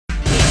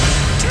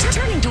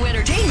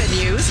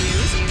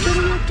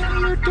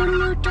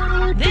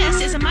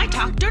This is a My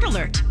Talk Dirt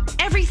Alert.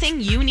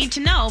 Everything you need to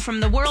know from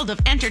the world of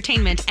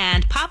entertainment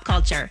and pop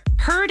culture.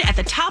 Heard at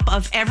the top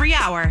of every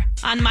hour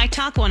on My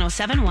Talk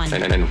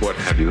 107.1. And what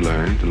have you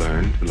learned?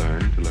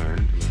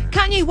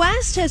 Kanye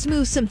West has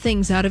moved some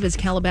things out of his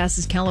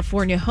Calabasas,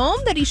 California home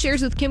that he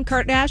shares with Kim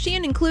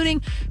Kardashian, including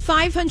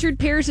 500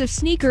 pairs of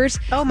sneakers.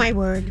 Oh, my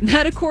word.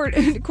 That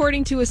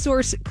according to a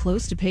source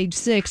close to Page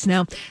Six.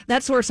 Now,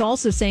 that source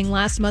also saying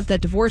last month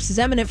that divorce is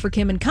imminent for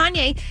Kim and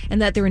Kanye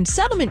and that they're in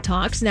settlement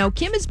talks. Now,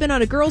 Kim has been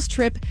on a girls'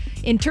 trip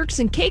in Turks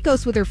and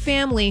Caicos with her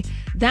family.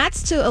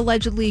 That's to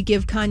allegedly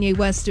give Kanye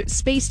West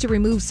space to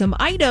remove some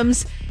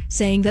items,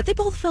 saying that they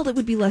both felt it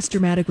would be less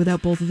dramatic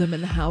without both of them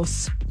in the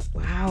house.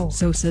 Wow.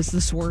 So says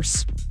the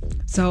source.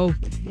 So,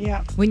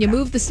 yeah, when you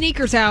move the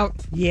sneakers out,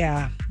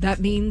 yeah, that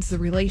means the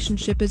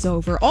relationship is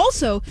over.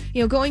 Also,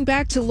 going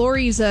back to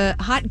Lori's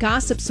hot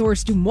gossip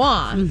source,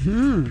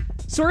 Dumois,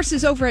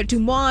 sources over at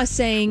Dumois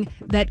saying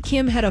that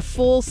Kim had a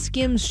full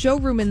Skims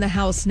showroom in the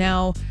house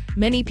now.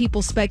 Many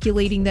people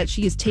speculating that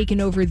she has taken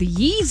over the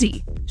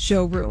Yeezy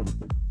showroom.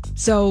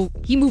 So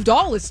he moved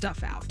all his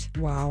stuff out.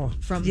 Wow.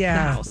 From the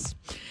house.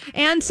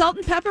 And Salt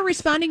and Pepper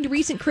responding to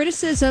recent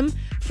criticism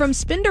from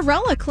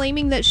Spinderella,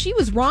 claiming that she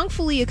was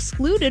wrongfully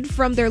excluded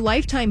from their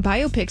Lifetime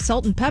biopic,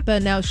 Salt and Pepper.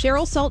 Now,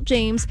 Cheryl Salt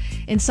James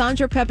and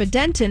Sandra Pepper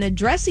Denton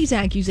addressed these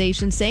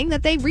accusations, saying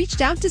that they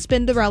reached out to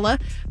Spinderella,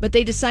 but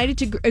they decided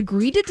to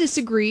agree to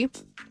disagree.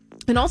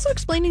 And also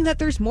explaining that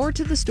there's more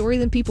to the story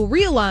than people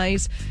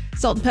realize.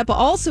 Salt and Pepper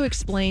also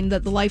explained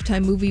that the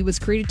Lifetime movie was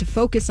created to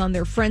focus on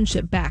their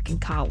friendship back in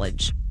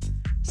college.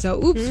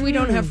 So, oops, we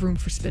don't have room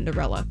for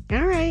Spinderella.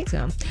 All right.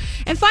 So,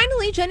 and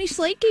finally, Jenny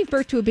Slate gave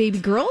birth to a baby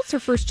girl. It's her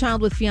first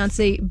child with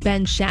fiance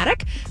Ben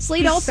Shattuck.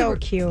 Slate He's also so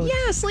cute.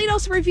 Yeah, Slate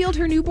also revealed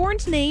her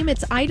newborn's name.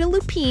 It's Ida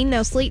Lupine.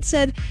 Now, Slate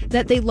said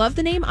that they love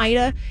the name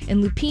Ida,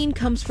 and Lupine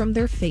comes from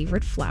their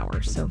favorite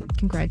flower. So,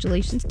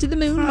 congratulations to the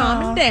moon,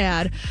 Mom and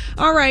Dad.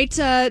 All right,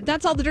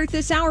 that's all the dirt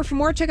this hour. For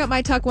more, check out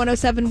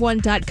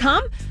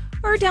mytalk1071.com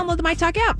or download the MyTalk app.